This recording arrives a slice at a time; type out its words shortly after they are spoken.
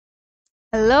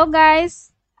Hello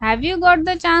guys, have you got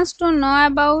the chance to know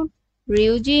about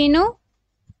Ryuji Inu?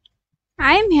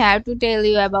 I am here to tell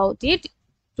you about it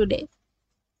today.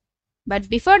 But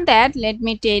before that, let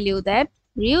me tell you that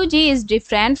Ryuji is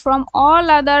different from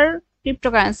all other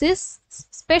cryptocurrencies,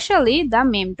 especially the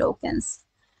meme tokens.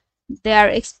 Their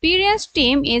experienced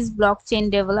team is blockchain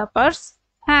developers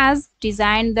has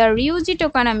designed the Ryuji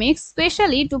tokenomics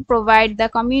specially to provide the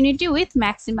community with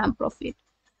maximum profit.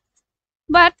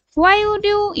 But why would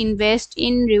you invest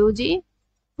in Ryuji?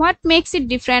 What makes it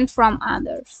different from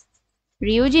others?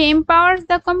 Ryuji empowers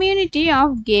the community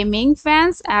of gaming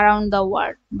fans around the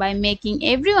world by making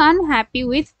everyone happy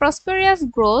with prosperous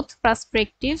growth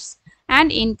perspectives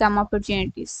and income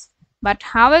opportunities. But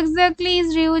how exactly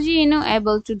is Ryuji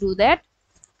able to do that?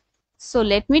 So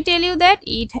let me tell you that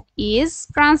it is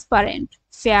transparent,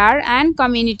 fair and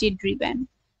community driven.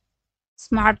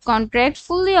 Smart contract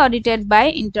fully audited by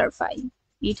Interfi.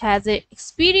 It has an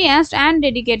experienced and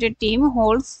dedicated team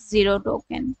holds zero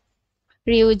token.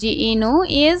 Ryuji Inu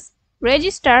is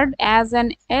registered as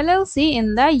an LLC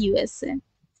in the USA.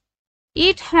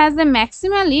 It has a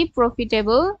maximally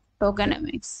profitable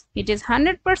tokenomics. It is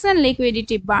 100%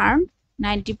 liquidity bound,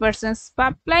 90%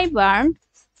 supply bound,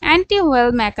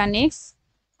 anti-whale mechanics,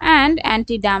 and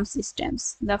anti-dump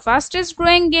systems. The fastest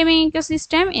growing gaming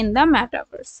ecosystem in the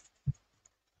metaverse.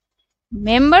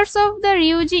 Members of the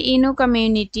Ryuji Inu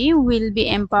community will be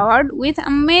empowered with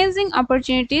amazing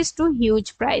opportunities to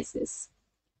huge prizes.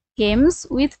 Games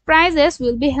with prizes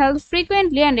will be held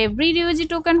frequently and every Ryuji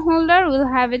token holder will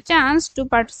have a chance to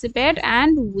participate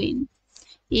and win.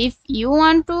 If you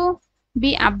want to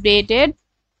be updated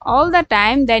all the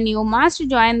time, then you must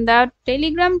join the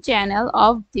Telegram channel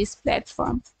of this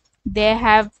platform. They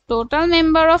have total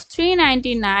member of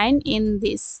 399 in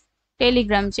this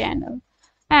Telegram channel.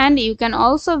 And you can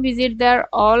also visit their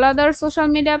all other social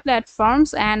media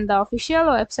platforms and the official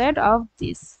website of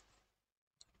this.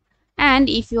 And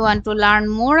if you want to learn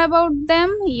more about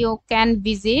them, you can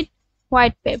visit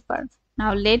white paper.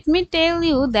 Now let me tell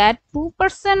you that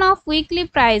 2% of weekly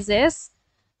prizes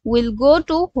will go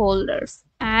to holders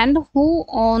and who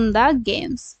own the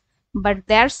games. But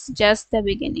that's just the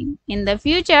beginning. In the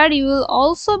future, you will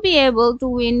also be able to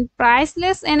win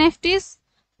priceless NFTs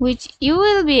which you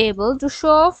will be able to show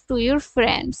off to your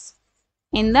friends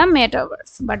in the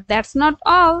metaverse. But that's not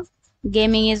all.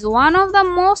 Gaming is one of the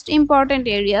most important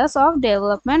areas of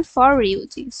development for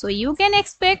Ryuji. So you can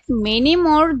expect many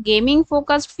more gaming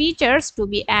focused features to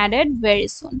be added very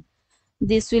soon.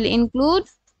 This will include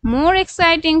more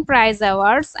exciting prize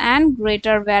awards and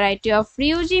greater variety of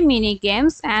Ryuji mini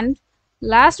games, and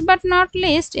last but not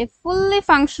least, a fully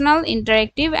functional,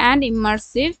 interactive and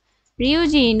immersive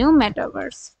Ryuji Inu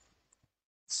metaverse.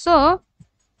 So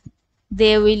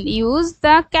they will use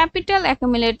the capital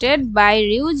accumulated by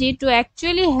Ryuji to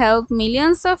actually help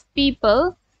millions of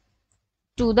people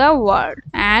to the world,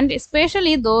 and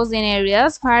especially those in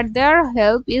areas where their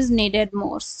help is needed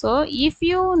most. So if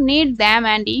you need them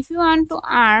and if you want to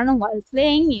earn while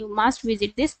playing, you must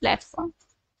visit this platform.